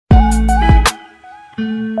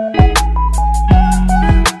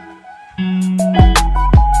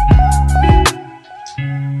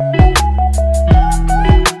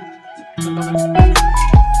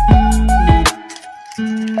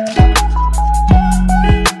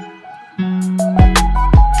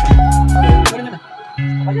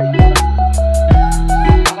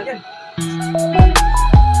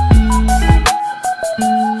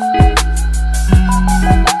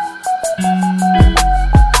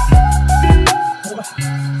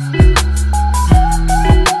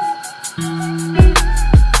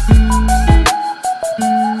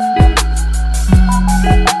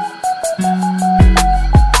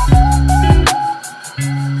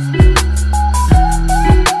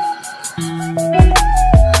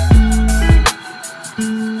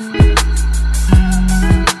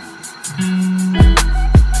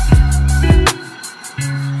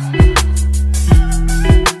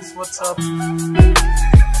What's up?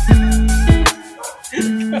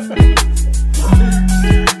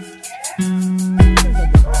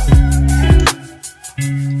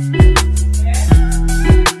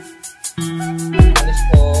 Alis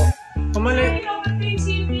po. Pumali.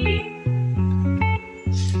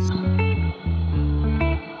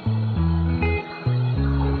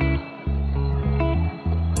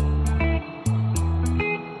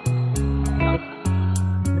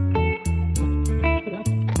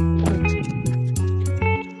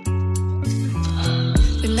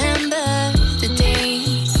 Remember the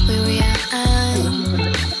days we were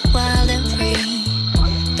young, wild and free,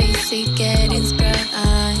 basic getting sprung.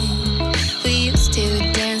 We used to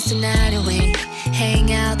dance the night away,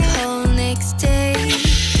 hang out the whole next day,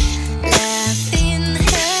 laughing,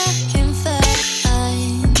 having fun.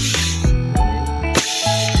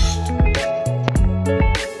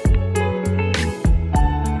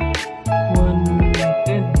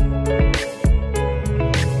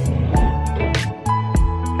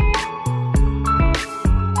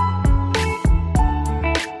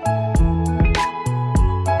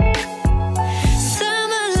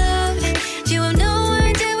 Summer love, you have no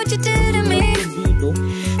idea what you did to me.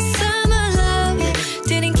 Summer love,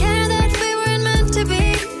 didn't care that we weren't meant to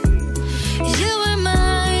be. You were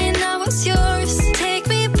mine, I was yours. Take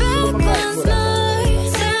me back once more.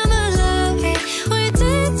 Summer love, where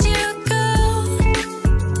did you go?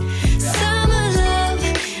 Summer love,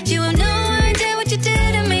 you have no idea what you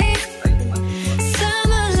did to me.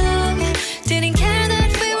 Summer love, didn't care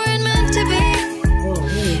that we weren't meant to be.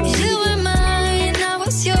 You were mine, I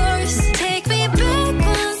was yours. Take me back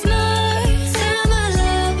once more. Summer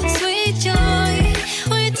love, sweet joy,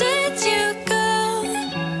 where did you go?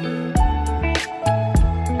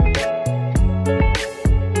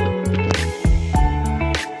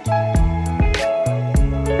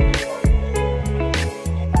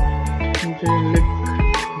 Ito yung lick.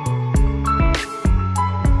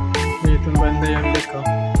 Dito banda yung lick, oh.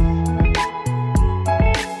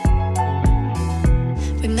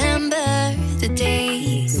 Remember the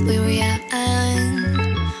days we were young,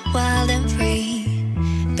 wild and free,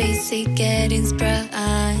 basic getting sprung.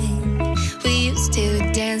 We used to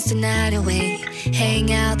dance the night away,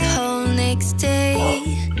 hang out the whole next day,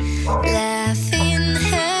 laugh